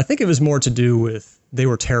 Yeah. But I think it was more to do with they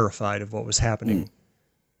were terrified of what was happening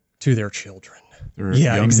to their children.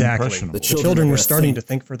 Yeah, exactly. The children were starting to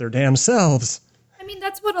think for their damn selves. I mean,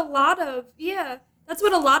 that's what a lot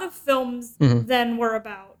of films then were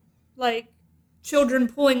about. Like, children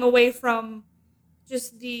pulling away from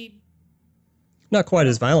just the... Not quite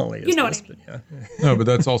as violently as you know this, what I mean. But yeah. No, but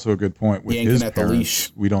that's also a good point. With Yanking his at the parents,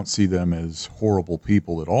 leash. we don't see them as horrible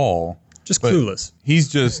people at all. Just clueless. He's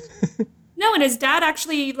just... No, and his dad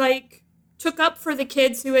actually, like, took up for the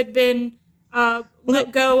kids who had been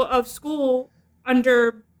let go of school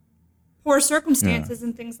under poor circumstances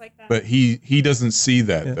and things like that. But he doesn't see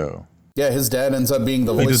that, though. Yeah, his dad ends up being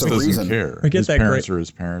the He voice just of doesn't reason. care. We get His that parents great- are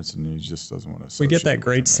his parents, and he just doesn't want to We get associate that with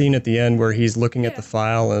great them. scene at the end where he's looking at the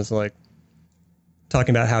file and is like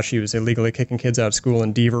talking about how she was illegally kicking kids out of school,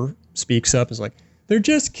 and Deaver speaks up and is like, they're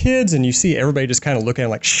just kids, and you see everybody just kind of looking at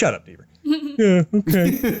him like, shut up, Deaver. Yeah, okay.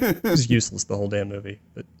 It was useless the whole damn movie.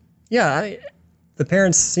 But yeah, the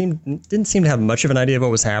parents didn't seem to have much of an idea of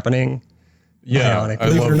what was happening. Yeah, Ironically. I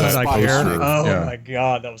Believe it love or not, that I cared. poster. Oh Yeah. my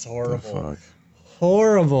god, that was horrible. Fuck.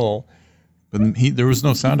 Horrible. But there was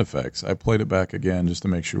no sound effects. I played it back again just to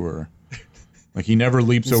make sure. Like, he never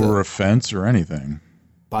leaps over a fence or anything.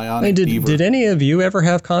 Bionic Hey, Beaver. did any of you ever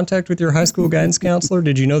have contact with your high school guidance counselor?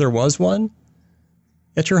 Did you know there was one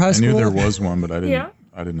at your high I school? knew there was one, but I didn't. Yeah.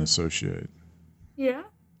 I didn't associate. Yeah.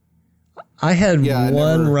 I had Yeah, I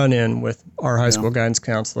one never- run-in with our high school guidance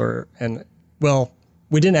counselor, and, well,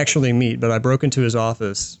 we didn't actually meet, but I broke into his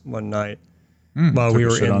office one night while Took we a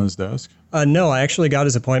were shit in... on his desk. No, I actually got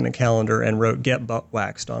his appointment calendar and wrote "get butt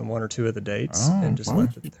waxed" on one or two of the dates, and just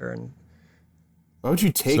left it there. And Why would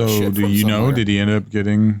you take So, shit do from you know? somewhere? Did he end up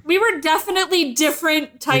getting? We were definitely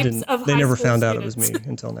different types of they high never school found out it was students. me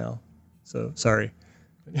until now. So sorry.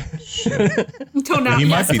 Until now, He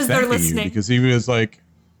might yes, be because they're thanking you listening. because he was like,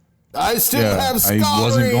 I still "Yeah, have I scarring.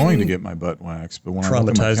 wasn't going to get my butt waxed, but when I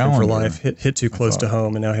looked at my Traumatized him for calendar, life. Hit too close to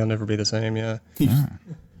home, and now he'll never be the same. Yeah.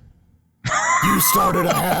 You started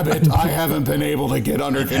a habit I haven't been able to get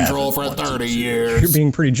under control for 30 You're years.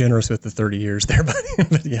 being pretty generous with the 30 years there, buddy.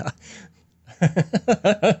 But yeah.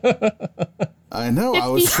 I know. I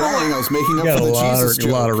was trying. I was making up Got for a the lot, Jesus a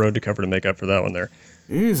lot joke. of road to cover to make up for that one there.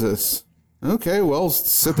 Jesus. Okay, well,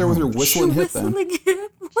 sit there with your whistling hip then. Whistling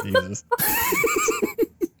hip. Jesus.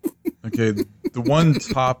 okay, the one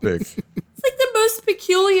topic, It's like the most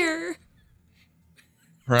peculiar.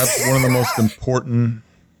 perhaps one of the most important.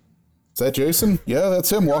 Is that Jason? Yeah,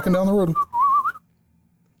 that's him walking down the road.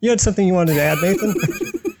 You had something you wanted to add, Nathan?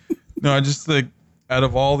 No, I just think out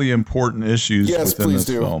of all the important issues Yes, within please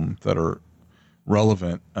this do. film that are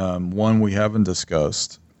relevant, one we haven't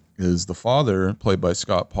discussed is the father, played by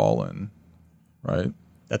Scott Paulin, right?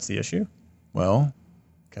 That's the issue. Well,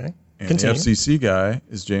 Okay. and Continue. the FCC guy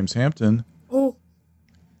is James Hampton. Oh,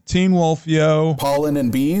 Teen Wolf, yo. Pollen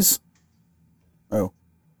and bees? Oh.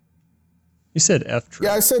 You said F tree.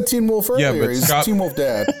 Yeah, I said Teen Wolf earlier. but He's Scott- Teen Wolf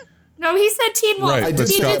dad. no, he said Teen Wolf. Right, I but did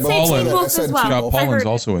He say did that, say but I Teen said Wolf I as said well. Teen Scott Wolf. I Paulin's heard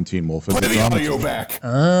also in Teen Wolf as Put the the drama audio teacher. back.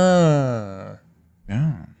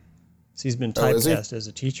 Yeah, So he's been Oh, is he? typecast as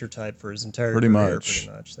a teacher type for his entire Pretty career. much.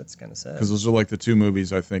 Pretty much. That's kind of sad. because those are like the two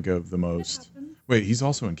movies I think of the most. Wait, he's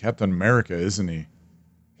also in Captain America, isn't he?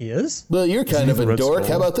 He is? Well, you're kind he of the a Red dork.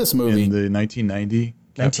 Skull? How about this movie? In the 1990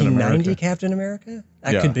 Captain 1990 America. Captain America?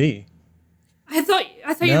 That Yeah. could be. I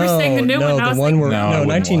thought you were saying the new no, one. I the was one like, where No, I wouldn't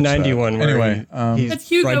watch 1991 that. where Anyway, he That's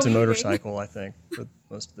Hugo rides a Weaving. motorcycle, I think, for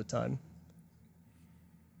most of the time.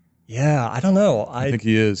 Yeah, I don't know. I think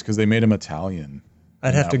he is because they made him Italian.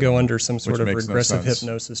 I'd have that to go one, under some sort which of makes no regressive sense.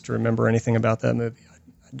 hypnosis to remember anything about that movie.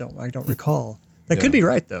 I don't recall. That Yeah. could be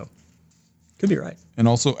right though. Could be right. And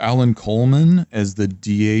also Alan Coleman as the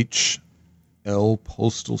DHL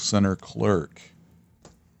Postal Center clerk.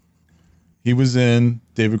 He was in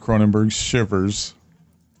David Cronenberg's Shivers.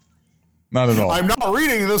 Not at all. I'm not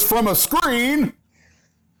reading this from a screen.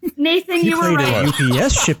 Nathan, He you were played right. a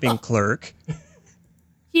UPS shipping clerk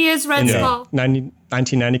He is Red in Skull.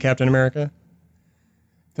 1990 Captain America.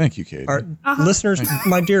 Thank you, Katie. Our listeners,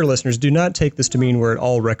 my dear listeners, do not take this to mean we're at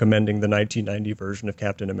all recommending the 1990 version of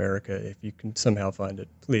Captain America. If you can somehow find it,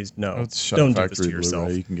 please no. It's shot Don't do this factory to yourself.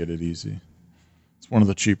 Blu-ray. You can get it easy. It's one of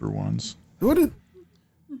the cheaper ones. Who did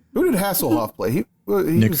Hasselhoff play? He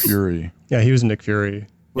Nick was, Fury. Yeah, he was Nick Fury.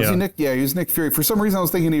 Was he Nick? Yeah, he was Nick Fury. For some reason, I was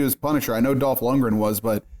thinking he was Punisher. I know Dolph Lundgren was,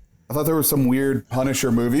 but I thought there was some weird Punisher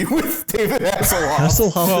movie with David Hasselhoff.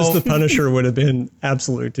 Hasselhoff as the Punisher would have been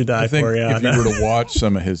absolute to die I think for. Yeah, if you were to watch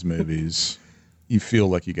some of his movies, you feel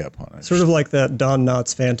like you got punished. Sort of like that Don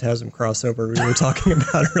Knotts Phantasm crossover we were talking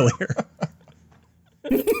about earlier.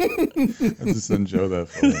 I have to send Joe that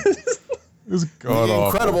photo. It was god The awful.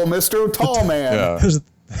 incredible Mr. Tall Man. Yeah.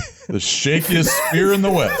 The shakiest spear in the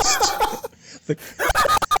West. The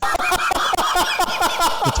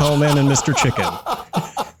Tall Man and Mr. Chicken.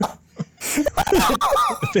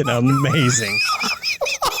 It's been amazing.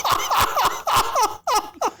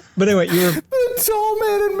 But anyway, you were... The Tall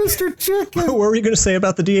Man and Mr. Chicken. What were you going to say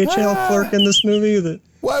about the DHL clerk in this movie?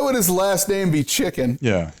 Why would his last name be Chicken?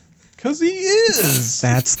 Yeah. Because he is.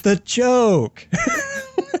 That's the joke.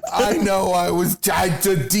 I know.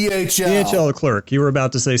 The DHL. DHL clerk. You were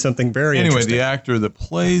about to say something very interesting. The actor that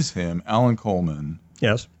plays him, Alan Coleman,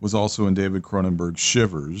 yes, was also in David Cronenberg's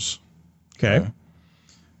Shivers. Okay.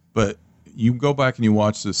 But you go back and you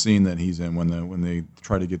watch the scene that he's in when they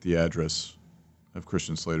try to get the address of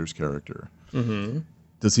Christian Slater's character. Mm-hmm.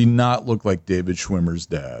 Does he not look like David Schwimmer's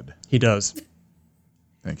dad? He does.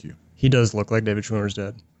 Thank you. He does look like David Schwimmer's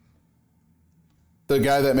dad. The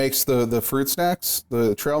guy that makes the fruit snacks,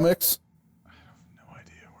 the trail mix. I have no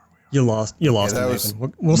idea where we are. You lost Yeah, him, that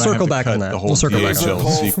Nathan. We'll circle back on that. We'll circle back on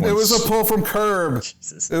that. It was a pull from Curb.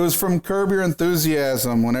 Jesus. It was from Curb Your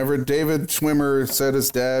Enthusiasm. Whenever David Schwimmer said his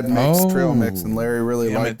dad makes trail mix, and Larry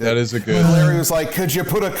really liked it. That is a good. And Larry was like, "Could you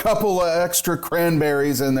put a couple of extra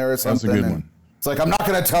cranberries in there or something?" That's a good And one. It's like, I'm not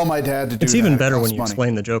going to tell my dad to do It's that. even better It when you costs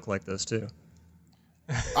explain the joke like this, too.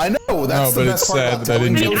 I know. That's No, the but best it's part sad about that I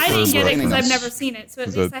telling didn't I mean, jokes. I didn't get it because I've Us. never seen it, so at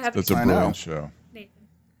least I have That's a to brilliant show. Nathan.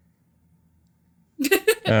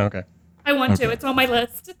 Oh, okay. I want to. It's on my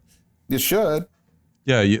list. You should.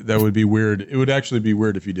 Yeah, that would be weird. It would actually be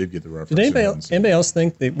weird if you did get the reference. Did anybody else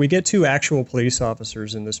think that we get two actual police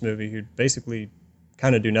officers in this movie who basically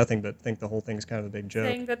kind of do nothing but think the whole thing's kind of a big joke?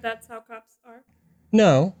 Saying that that's how cops are.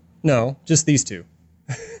 No, just these two.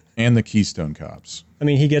 And the Keystone Cops. I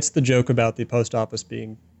mean, he gets the joke about the post office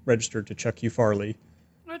being registered to Chuck U. Farley.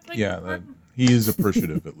 Well, it's like He is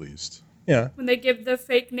appreciative at least. Yeah. when they give the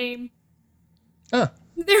fake name. Ah,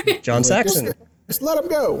 There John Saxon. Just let them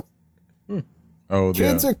go. Oh,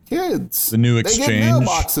 Kids are kids. The new They get exchange.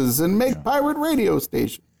 mailboxes and make pirate radio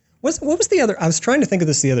stations. What was the other? I was trying to think of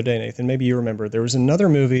this the other day, Nathan. Maybe you remember. There was another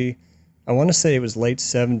movie, I want to say it was late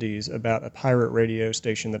 70s, about a pirate radio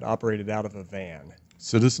station that operated out of a van.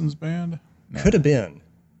 Citizens Band? No. Could have been.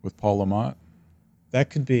 With Paul Lamont? That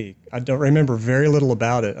could be. I don't remember very little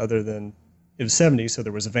about it other than it was 70s, so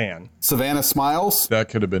there was a van. Savannah Smiles? That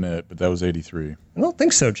could have been it, but that was 83. I don't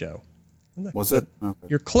think so, Joe. Was it? Okay.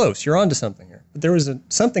 You're close. You're onto something here. But there was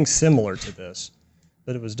something similar to this,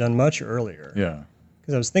 but it was done much earlier. Yeah.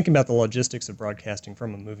 Because I was thinking about the logistics of broadcasting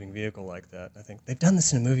from a moving vehicle like that. I think they've done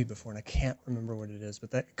this in a movie before, and I can't remember what it is, but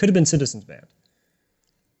that could have been Citizens Band.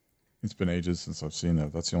 It's been ages since I've seen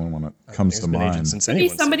that. That's the only one that comes to mind. Since Could be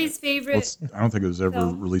anyone's seen somebody's it. favorite. I don't think it was ever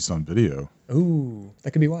No. released on video. Ooh,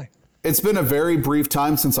 that could be why. It's been a very brief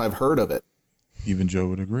time since I've heard of it. Even Joe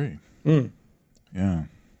would agree. Yeah.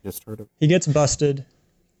 Just heard of it. He gets busted,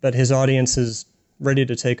 but his audience is ready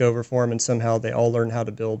to take over for him, and somehow they all learn how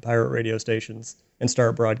to build pirate radio stations and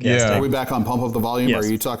start broadcasting. Yeah. Are we back on Pump Up the Volume, Yes. or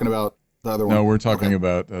are you talking about the other one? No, we're talking Okay.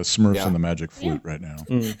 about Smurfs Yeah. and the Magic Flute right now.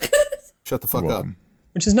 Shut the fuck You're up. welcome.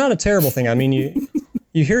 Which is not a terrible thing. I mean,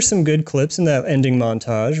 you hear some good clips in that ending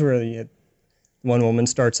montage where one woman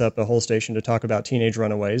starts up a whole station to talk about teenage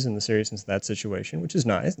runaways and the seriousness of that situation, which is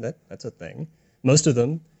nice. That's a thing. Most of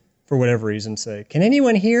them, for whatever reason, say, "Can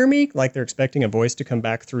anyone hear me?" Like they're expecting a voice to come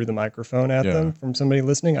back through the microphone at them from somebody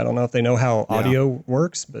listening. I don't know if they know how audio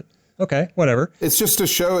works, but okay, whatever. It's just to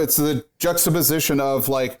show, it's the juxtaposition of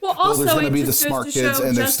like, Well, well, also, there's going it to be the just goes smart to kids show,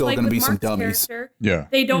 and there's just still like going to with be some Mark's dummies. character, Yeah.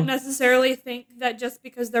 they don't necessarily think that just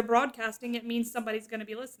because they're broadcasting, it means somebody's going to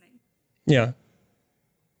be listening. Yeah.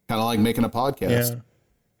 Kind of like making a podcast. Yeah.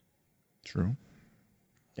 True.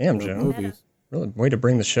 Damn, Joe. Movies. Really, way to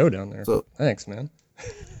bring the show down there. So- Thanks, man.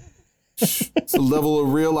 It's the level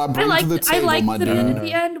of real I bring to the table, my liked the bit dude. at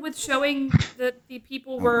the end with showing that the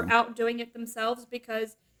people were out doing it themselves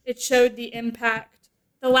because it showed the impact,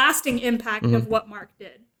 the lasting impact of what Mark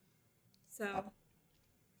did. So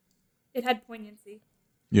it had poignancy.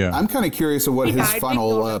 Yeah. I'm kind of curious of what He his died,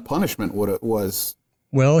 final big punishment was.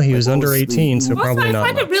 Well, he was what under was the- 18, so Also, probably I not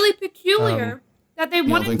find much. it really peculiar that they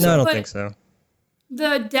wanted think to No, I don't put think so.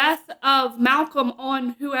 the death of Malcolm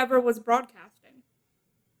on whoever was broadcasting.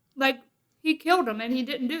 Like, he killed him, and he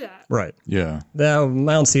didn't do that. Right. Yeah. I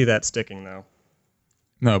don't see that sticking, though.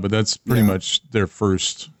 No, but that's pretty much their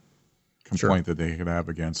first complaint that they could have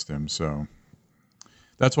against him. So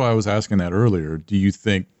that's why I was asking that earlier. Do you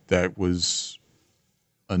think that was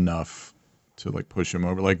enough to like push him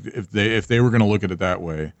over? Like if they were going to look at it that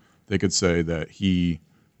way, they could say that he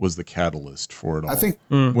was the catalyst for it all. I think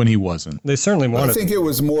when he wasn't. They certainly wanted. I think it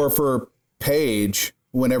was more for Paige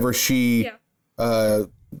whenever she,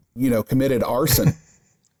 committed arson.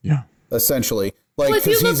 Yeah. Essentially. Like,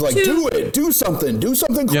 because he's like, do something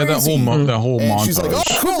crazy. Yeah, that whole montage. She's like, oh,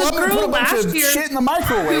 cool, I'm going to put a bunch of shit in the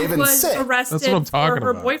microwave and sit. Arrested That's what I'm talking for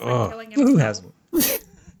her about. boyfriend killing him. Who hasn't?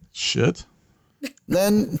 Shit.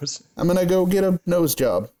 Then I'm going to go get a nose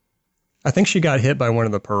job. I think she got hit by one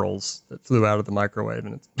of the pearls that flew out of the microwave,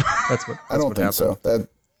 and that's what I don't what think happened. so.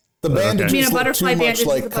 The bandages look too much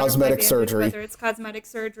like cosmetic surgery. Whether it's cosmetic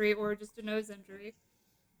surgery or just a nose injury.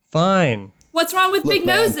 Fine. What's wrong with big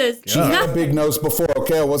noses? She had a big nose before.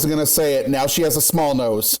 Okay, I wasn't going to say it. Now she has a small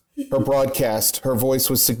nose. Her broadcast, her voice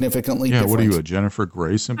was significantly different. What are you, a Jennifer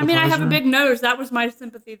Grey sympathizer? I have a big nose. That was my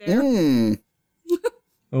sympathy there.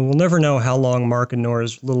 Well, we'll never know how long Mark and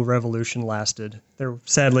Nora's little revolution lasted. There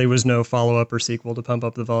sadly was no follow-up or sequel to Pump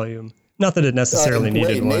Up the Volume. Not that it necessarily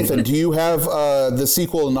needed one. Nathan, do you have the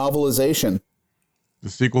sequel novelization? The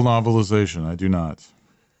sequel novelization, I do not.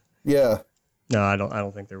 Yeah. No, I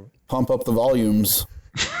don't think there would. Pump up the volumes.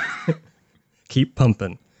 Keep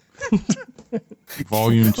pumping.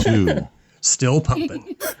 Volume 2. Still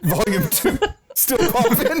pumping. Volume 2. Still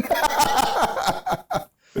pumping.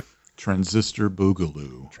 Transistor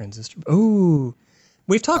Boogaloo. Ooh.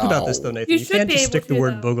 We've talked about this, though, Nathan. You can't just stick the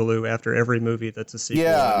word though. Boogaloo after every movie that's a sequel.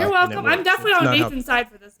 Yeah. You're welcome. I'm definitely on Nathan's side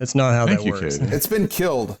for this. That's not how Thank that you, works. Katie. It's been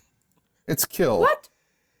killed. It's killed. What?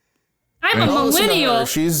 I'm a Don't listen to her. millennial.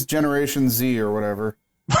 She's Generation Z or whatever.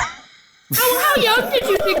 How young did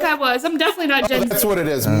you think I was? I'm definitely not Gen Z. That's what it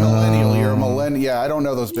is. Millennial. You're a millennial. Yeah, I don't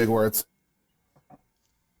know those big words.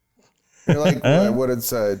 You're like, what did it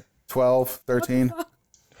say? 12, 13?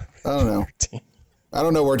 I don't know. I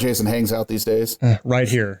don't know where Jason hangs out these days. Right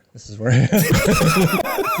here. This is where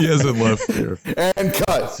He hasn't left here. And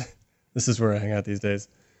cut. This is where I hang out these days.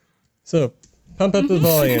 So, Pump Up the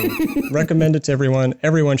Volume. Recommend it to everyone.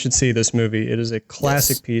 Everyone should see this movie. It is a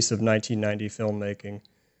classic piece of 1990 filmmaking.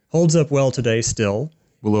 Holds up well today still.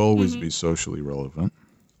 Will always be socially relevant.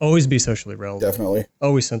 Always be socially relevant. Definitely.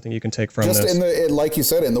 Always something you can take from Just this. like you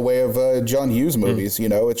said, in the way of John Hughes movies,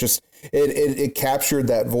 it just, it captured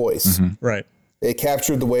that voice. Right. It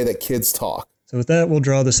captured the way that kids talk. So with that, we'll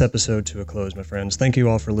draw this episode to a close, my friends. Thank you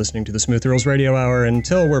all for listening to the Smooth Thrills Radio Hour.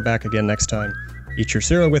 Until we're back again next time, eat your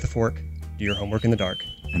cereal with a fork, do your homework in the dark,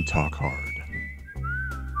 and talk hard.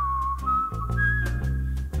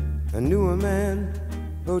 I knew a man,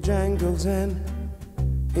 Bojangles, and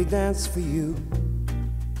he danced for you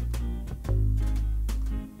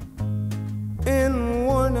in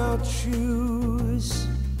worn-out shoes.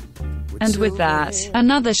 And with that,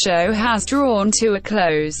 another show has drawn to a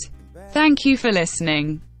close. Thank you for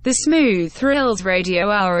listening. The Smooth Thrills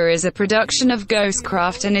Radio Hour is a production of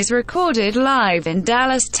Ghostcraft and is recorded live in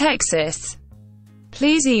Dallas, Texas.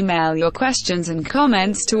 Please email your questions and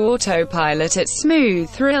comments to autopilot at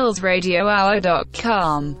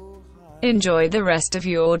smoochthrillsradiohour.com. Enjoy the rest of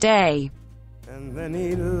your day. And then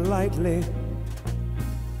he lightly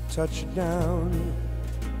touched down.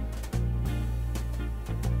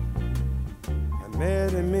 I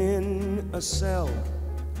met him in a cell.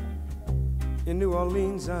 In New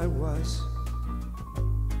Orleans I was.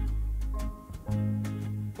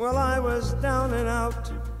 Well, I was down and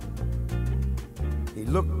out. He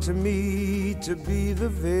looked to me to be the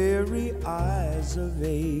very eyes of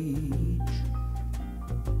age.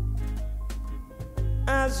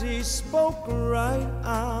 As he spoke right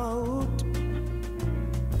out,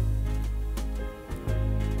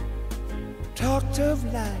 talked of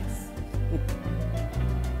life.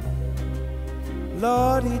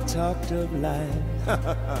 Lord, he talked of life.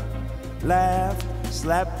 Laughed,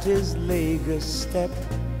 slapped his leg a step.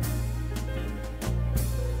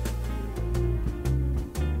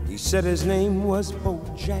 He said his name was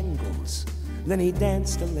Bojangles. Then he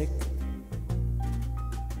danced a lick.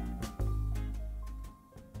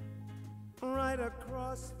 Right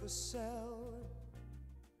across the cell.